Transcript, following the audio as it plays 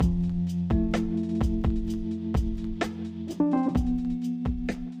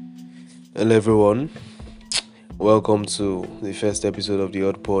Hello everyone, welcome to the first episode of the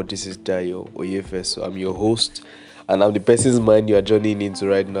Odd Pod. This is Dayo Oyefeso. I'm your host and I'm the person's mind you are joining into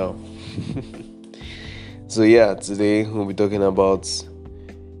right now. Today we'll be talking about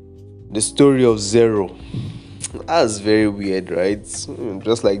the story of Zero. That's very weird, right?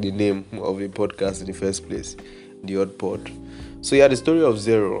 Just like the name of the podcast in the first place, the Odd Pod. The story of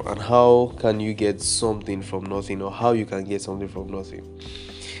Zero and how can you get something from nothing, or how you can get something from nothing.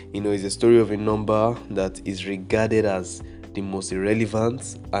 It's a story of a number that is regarded as the most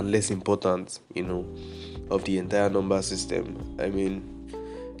irrelevant and less important, of the entire number system.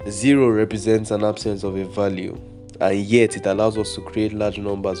 Zero represents an absence of a value, and yet it allows us to create large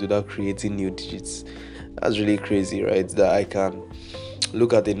numbers without creating new digits. That's really crazy, right? That I can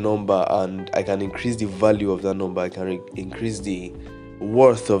look at a number and I can increase the value of that number. I can increase the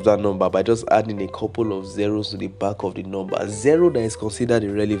worth of that number by just adding a couple of zeros to the back of the number. Zero that is considered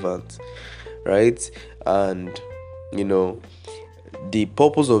irrelevant, right? And the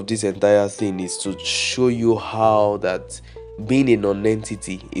purpose of this entire thing is to show you how that being a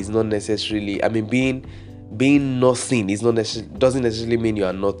non-entity is not necessarily, being nothing is not doesn't necessarily mean you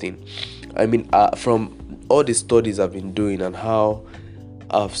are nothing. From all the studies I've been doing and how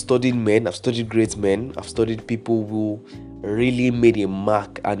I've studied men, I've studied great men, I've studied people who really made a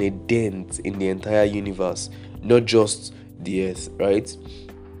mark and a dent in the entire universe, not just the earth, right?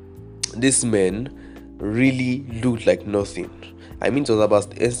 These men really looked like nothing. It was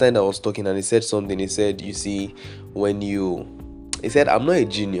about Einstein that was talking, and he said something. He said, he said, I'm not a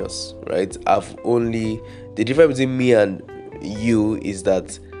genius, right? The difference between me and you is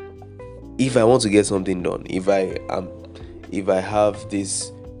that if I want to get something done, if I have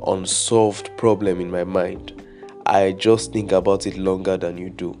this unsolved problem in my mind, I just think about it longer than you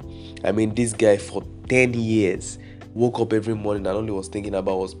do. This guy for 10 years woke up every morning and all he was thinking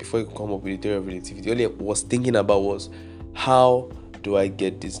about was, before he could come up with the theory of relativity, all he was thinking about was, how do I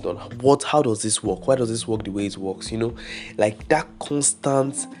get this done? How does this work? Why does this work the way it works? Like that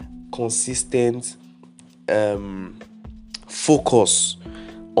constant, consistent focus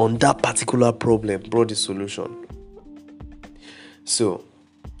on that particular problem brought the solution. So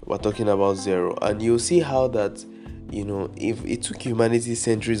we're talking about Zero, and you'll see how that, if it took humanity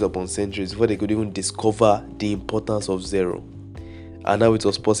centuries upon centuries before they could even discover the importance of Zero, and now it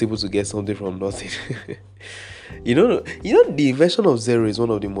was possible to get something from nothing. The invention of Zero is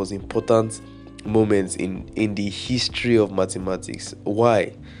one of the most important moments in the history of mathematics.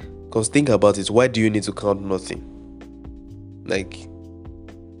 Why? Because think about it. Why do you need to count nothing? Like,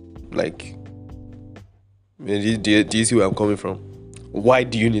 do you see where I'm coming from? Why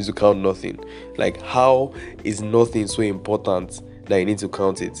do you need to count nothing? Like, how is nothing so important that you need to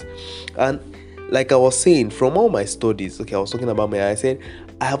count it? And like I was saying, from all my studies, I was talking about I said,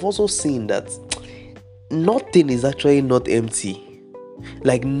 I have also seen that nothing is actually not empty.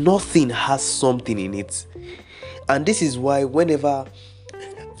 Like, nothing has something in it. And this is why whenever,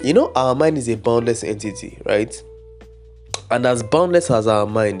 our mind is a boundless entity, right? And as boundless as our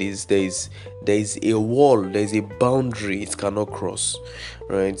mind is, there is a wall, there is a boundary it cannot cross,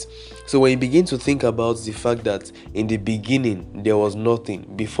 right? So when you begin to think about the fact that in the beginning there was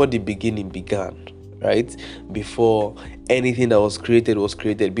nothing, before the beginning began, right? Before anything that was created,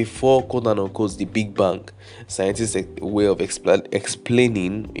 before quote unquote the Big Bang, scientists' way of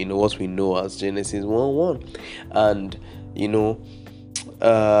explaining, what we know as Genesis 1:1, and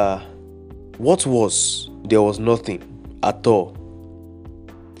what was, there was nothing at all.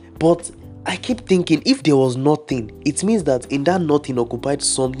 But I keep thinking, if there was nothing, it means that in that nothing occupied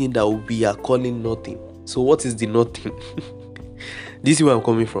something that we are calling nothing. So what is the nothing? This is where I'm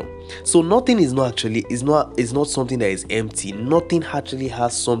coming from. So nothing is not something that is empty. Nothing actually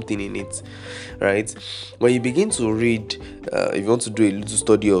has something in it, right? When you begin to read, if you want to do a little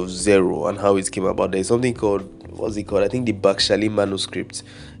study of Zero and how it came about, there's something called, what's it called? I think the Bakshali manuscript,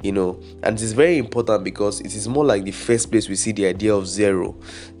 and it is very important because it is more like the first place we see the idea of Zero,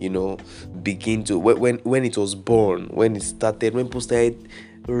 begin to, when it was born, when it started, when people started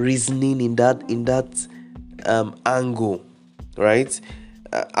reasoning in that angle, right?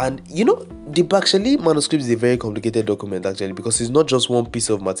 And the Bakshali manuscript is a very complicated document actually, because it's not just one piece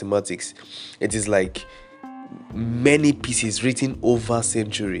of mathematics. It is like many pieces written over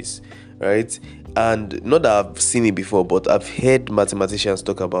centuries, right? And not that I've seen it before, but I've heard mathematicians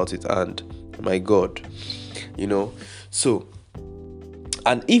talk about it, and my God, so,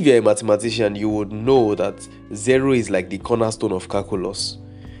 and if you're a mathematician, you would know that Zero is like the cornerstone of calculus,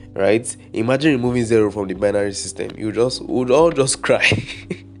 right? Imagine removing Zero from the binary system. Would all just cry.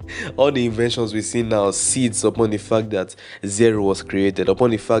 All the inventions we see now seeds upon the fact that zero was created,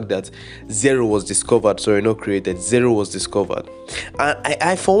 upon the fact that zero was discovered. Sorry, not created. Zero was discovered. And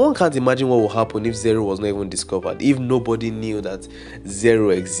I for one can't imagine what will happen if zero was not even discovered. If nobody knew that zero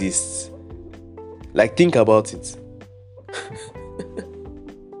exists. Like, think about it.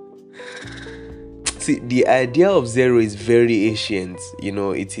 See, the idea of zero is very ancient.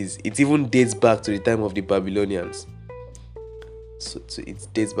 It even dates back to the time of the Babylonians. So it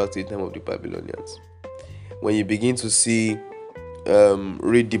dates back to the time of the Babylonians. When you begin to see,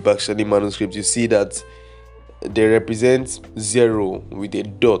 read the Bakshani manuscript, you see that they represent zero with a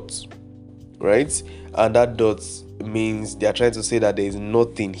dot, right? And that dot means they are trying to say that there is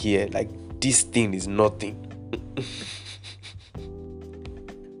nothing here. Like, this thing is nothing.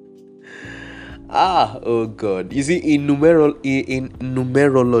 Oh God. You see, in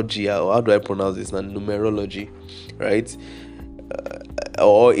numerology, or how do I pronounce this now? Numerology, right?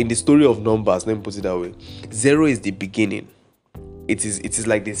 Or in the story of numbers, let me put it that way. Zero is the beginning. It is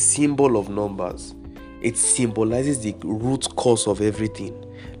like the symbol of numbers. It symbolizes the root cause of everything.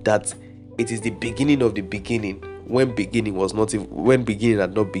 That it is the beginning of the beginning, when beginning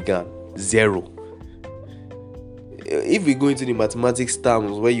had not begun. Zero. If we go into the mathematics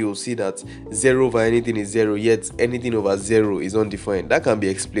terms, where you'll see that zero over anything is zero, yet anything over zero is undefined, that can be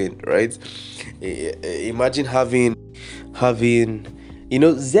explained, right? Imagine having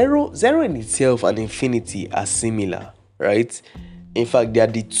zero in itself and infinity are similar, right? In fact, they are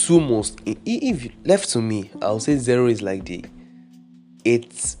the two most. If left to me, I'll say zero is like the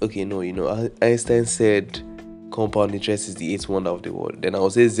eighth. Okay, no, Einstein said compound interest is the eighth wonder of the world. Then I'll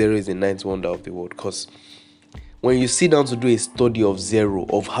say zero is the ninth wonder of the world, because when you sit down to do a study of zero,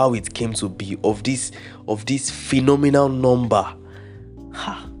 of how it came to be, of this phenomenal number,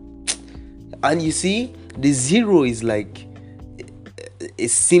 and you see, the zero is like a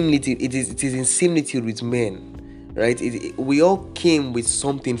similitude. It is in similitude with men, right? We all came with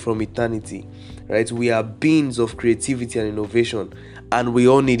something from eternity, right? We are beings of creativity and innovation, and we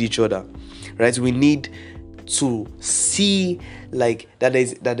all need each other, right? We need to see like that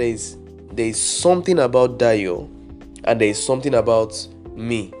there is something about Dayo, and there is something about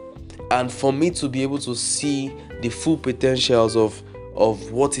me. And for me to be able to see the full potentials of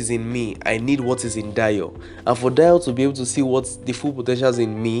what is in me, I need what is in Dayo. And for Dayo to be able to see what's the full potentials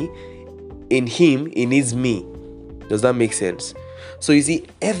in me, in him, he needs me. Does that make sense? So you see,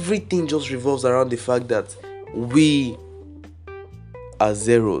 everything just revolves around the fact that we are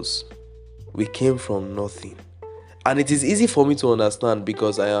zeros. We came from nothing. And it is easy for me to understand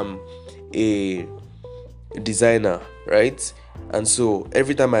because I am a designer, right? And so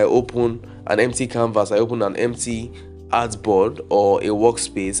every time I open an empty canvas, I open an empty artboard or a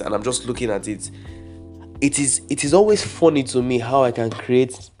workspace, and I'm just looking at it, it is always funny to me how I can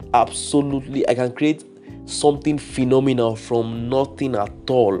create something phenomenal from nothing at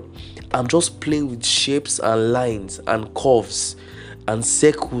all. I'm just playing with shapes and lines and curves and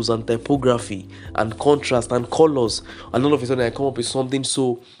circles and typography and contrast and colors, and all of a sudden I come up with something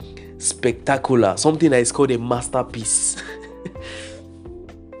so spectacular, something that is called a masterpiece.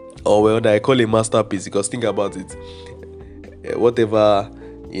 Or well, that I call a masterpiece, because think about it, whatever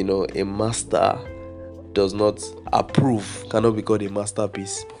a master does not approve cannot be called a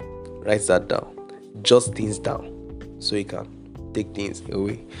masterpiece. Write that down. Jot things down so you can take things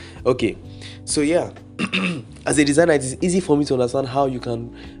away. Okay, so yeah, as a designer, it is easy for me to understand how you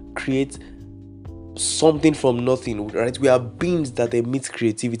can create something from nothing, right? We are beings that emit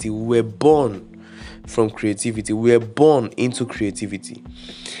creativity. We were born from creativity. We were born into creativity,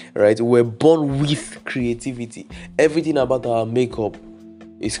 right? We were born with creativity. Everything about our makeup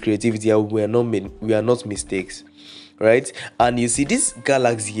is creativity, and we are not mistakes, right? And you see, this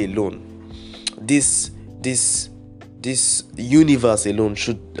galaxy alone, this universe alone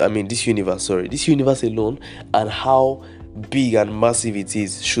this universe alone, and how big and massive it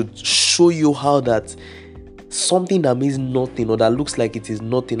is, should show you how that something that means nothing, or that looks like it is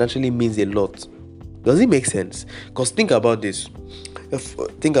nothing, actually means a lot. Does it make sense? Because think about this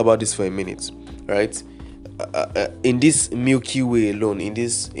for a minute, right? In this Milky Way alone, in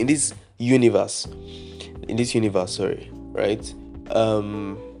this universe, right?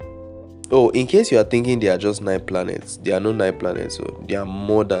 In case you are thinking there are just 9 planets, there are no 9 planets. So there are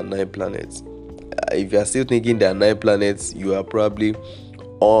more than 9 planets. If you are still thinking there are 9 planets, you are probably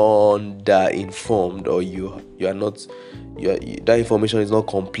underinformed, or that information is not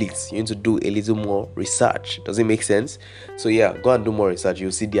complete. You need to do a little more research. Does it make sense? So yeah, go and do more research.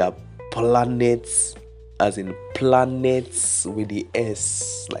 You'll see there are planets, as in planets with the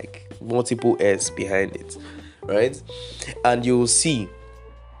S, like multiple S behind it, right? And you'll see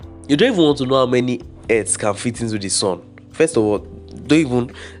You don't even want to know how many Earths can fit into the sun. First of all, don't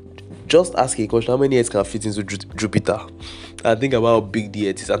even just ask a question: how many Earths can fit into Jupiter? And think about how big the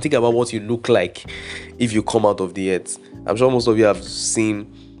Earth is, and think about what you look like if you come out of the Earth. I'm sure most of you have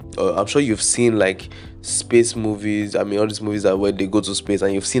seen, I'm sure you've seen like space movies. I mean, all these movies are where they go to space,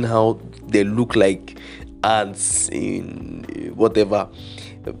 and you've seen how they look like ants in whatever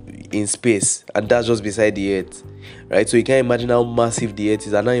in space, and that's just beside the Earth, right? So you can imagine how massive the Earth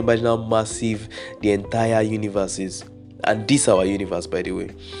is, and now imagine how massive the entire universe is. And this is our universe, by the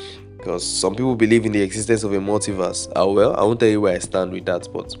way, because some people believe in the existence of a multiverse. Well, I won't tell you where I stand with that,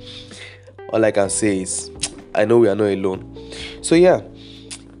 but all I can say is I know we are not alone. So yeah,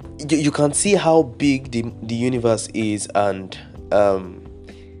 you can see how big the universe is, and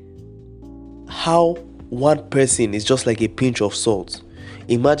how one person is just like a pinch of salt.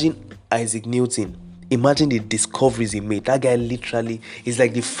 Imagine Isaac Newton. Imagine the discoveries he made. That guy literally is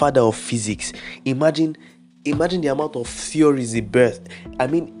like the father of physics. Imagine the amount of theories he birthed. I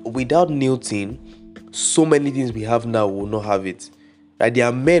mean, without Newton, so many things we have now will not have it. Like, there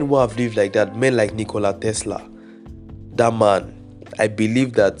are men who have lived like that. Men like Nikola Tesla. That man, I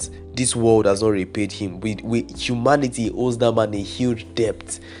believe that this world has not repaid him. Humanity owes that man a huge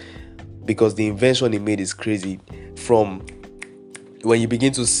debt, because the invention he made is crazy. From when you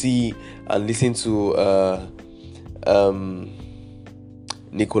begin to see and listen to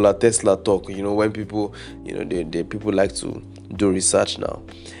Nikola Tesla talk, when people, they people like to do research now,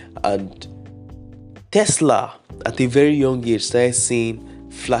 and Tesla at a very young age started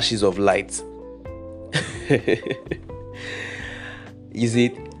seeing flashes of light. You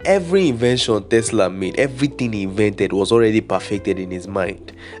see, every invention Tesla made, everything he invented was already perfected in his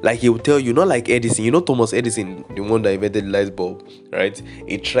mind. Like, he would tell you, not like Edison. Thomas Edison, the one that invented the light bulb, right?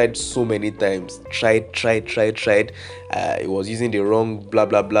 He tried so many times. Tried. He was using the wrong blah,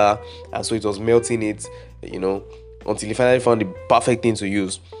 blah, blah. And so it was melting it, until he finally found the perfect thing to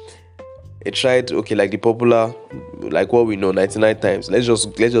use. He tried, like the popular, like what we know, 99 times. Let's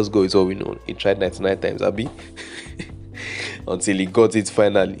just go with what we know. He tried 99 times, Abby. Until he got it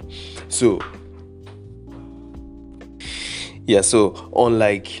finally. So yeah, so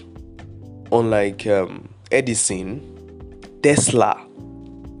unlike Edison, Tesla,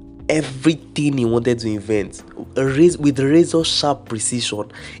 everything he wanted to invent with razor sharp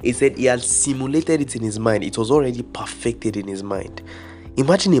precision, he said he had simulated it in his mind. It was already perfected in his mind.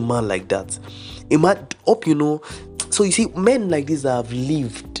 Imagine a man like that. So you see, men like this that have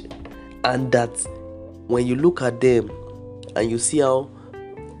lived, and that when you look at them and you see how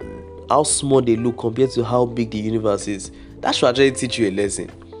small they look compared to how big the universe is, that should actually teach you a lesson.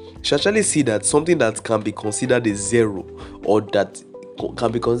 You should actually see that something that can be considered a zero, or that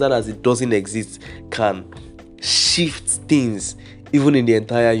can be considered as it doesn't exist, can shift things even in the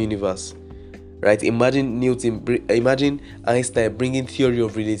entire universe, right? Imagine Einstein bringing theory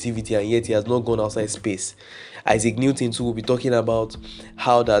of relativity, and yet he has not gone outside space. Isaac Newton too will be talking about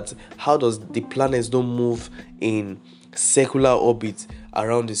how does the planets don't move in circular orbit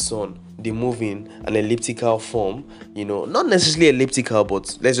around the sun. They move in an elliptical form, not necessarily elliptical,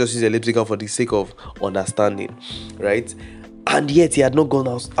 but let's just use elliptical for the sake of understanding, right? And yet he had not gone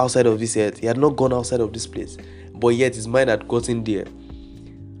outside of this earth. He had not gone outside of this place, but yet his mind had gotten there.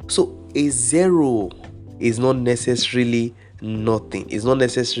 So a zero is not necessarily nothing. It's not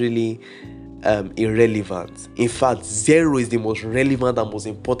necessarily irrelevant. In fact, zero is the most relevant and most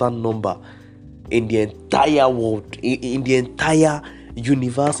important number in the entire world, in the entire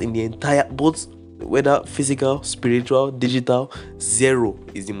universe, in the entire, both whether physical, spiritual, digital. Zero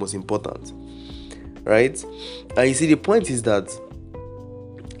is the most important, right? And you see, the point is that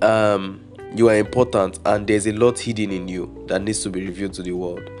you are important, and there's a lot hidden in you that needs to be revealed to the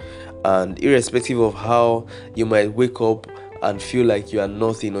world. And irrespective of how you might wake up and feel like you are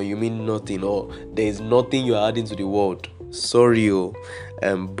nothing, or you mean nothing, or there is nothing you are adding to the world, sorry,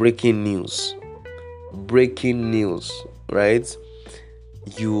 breaking news, right?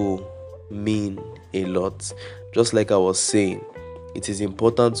 You mean a lot. Just like I was saying, it is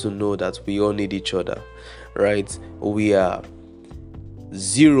important to know that we all need each other, right? We are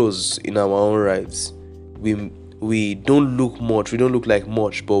zeros in our own rights. We don't look much, we don't look like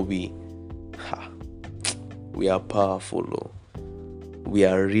much, but we are powerful. We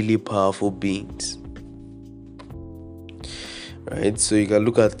are really powerful beings, right? So you can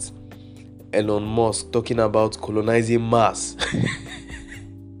look at Elon Musk talking about colonizing Mars.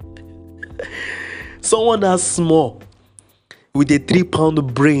 Someone as small with a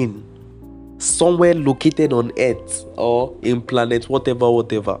 3-pound brain, somewhere located on Earth or in planet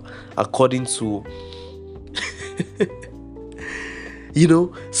whatever, according to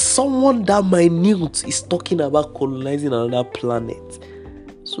someone that minute is talking about colonizing another planet.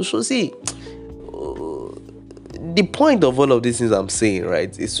 So see, the point of all of these things I'm saying,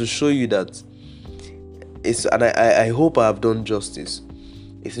 right, is to show you that and I hope I have done justice.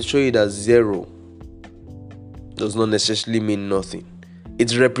 It's to show you that zero does not necessarily mean nothing.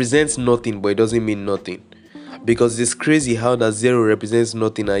 It represents nothing, but it doesn't mean nothing. Because it's crazy how that zero represents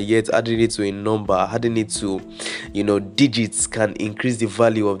nothing, and yet adding it to a number, adding it to, digits can increase the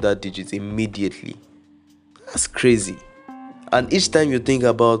value of that digit immediately. That's crazy. And each time you think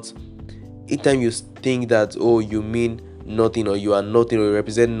that, oh, you mean nothing, or you are nothing, or you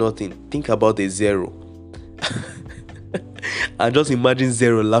represent nothing, think about a zero. And just imagine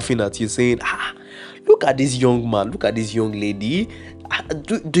zero laughing at you saying, look at this young man, look at this young lady.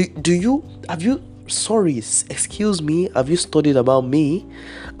 Excuse me, have you studied about me?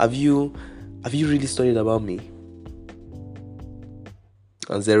 Have you really studied about me?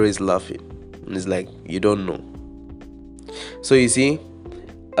 And zero is laughing, and it's like, you don't know. So you see,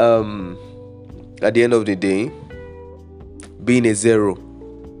 at the end of the day, being a zero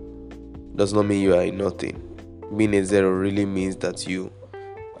does not mean you are a nothing. Being a zero really means that you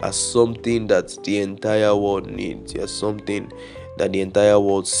are something that the entire world needs. You are something that the entire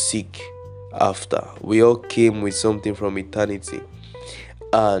world seek after. We all came with something from eternity,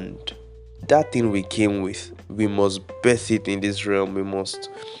 and that thing we came with, we must birth it in this realm. We must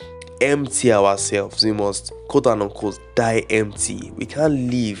empty ourselves. We must, quote unquote, die empty. We can't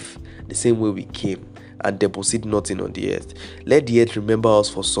live the same way we came and deposit nothing on the earth. Let the earth remember us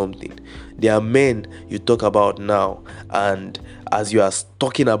for something. There are men you talk about now, and as you are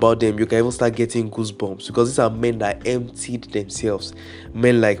talking about them, you can even start getting goosebumps, because these are men that emptied themselves.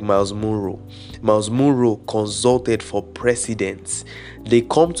 Men like Miles Monroe. Miles Monroe consulted for presidents. They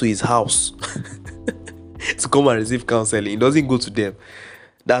come to his house to come and receive counseling. He doesn't go to them.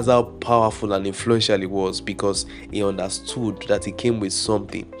 That's how powerful and influential he was, because he understood that he came with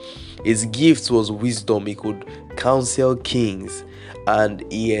something. His gift was wisdom. He could counsel kings, and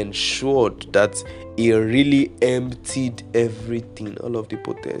he ensured that he really emptied everything, all of the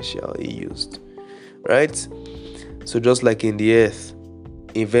potential he used. Right? So just like in the earth,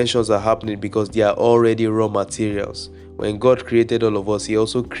 inventions are happening because they are already raw materials. When God created all of us, he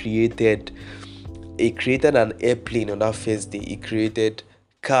also created an airplane on that first day. He created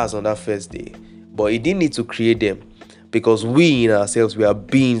cars on that first day, but he didn't need to create them, because we in ourselves, we are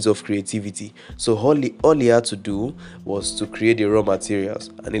beings of creativity. So all he had to do was to create the raw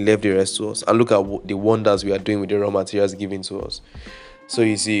materials, and he left the rest to us. And look at the wonders we are doing with the raw materials given to us. So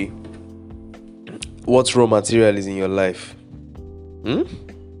you see, what raw material is in your life?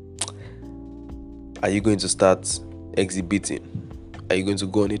 Are you going to start exhibiting? Are you going to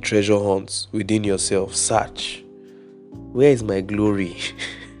go on a treasure hunt within yourself? Search. Where is my glory?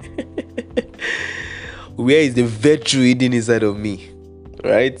 Where is the virtue hidden inside of me?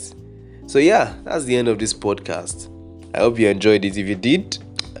 Right? So yeah, that's the end of this podcast. I hope you enjoyed it. If you did,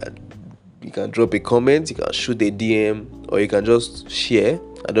 you can drop a comment, you can shoot a DM, or you can just share.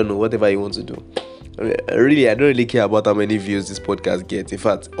 I don't know, whatever you want to do. I don't really care about how many views this podcast gets. In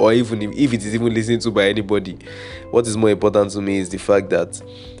fact, or even if it is even listened to by anybody, what is more important to me is the fact that,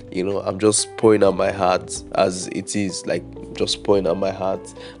 I'm just pouring out my heart as it is, like just pouring out my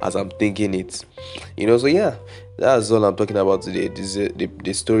heart as I'm thinking it. So yeah, that's all I'm talking about today. This is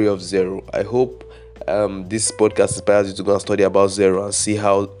the story of zero. I hope this podcast inspires you to go and study about zero and see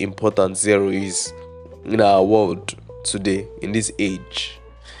how important zero is in our world today, in this age.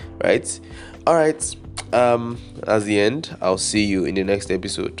 Right? All right. That's the end. I'll see you in the next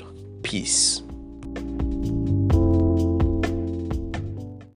episode. Peace.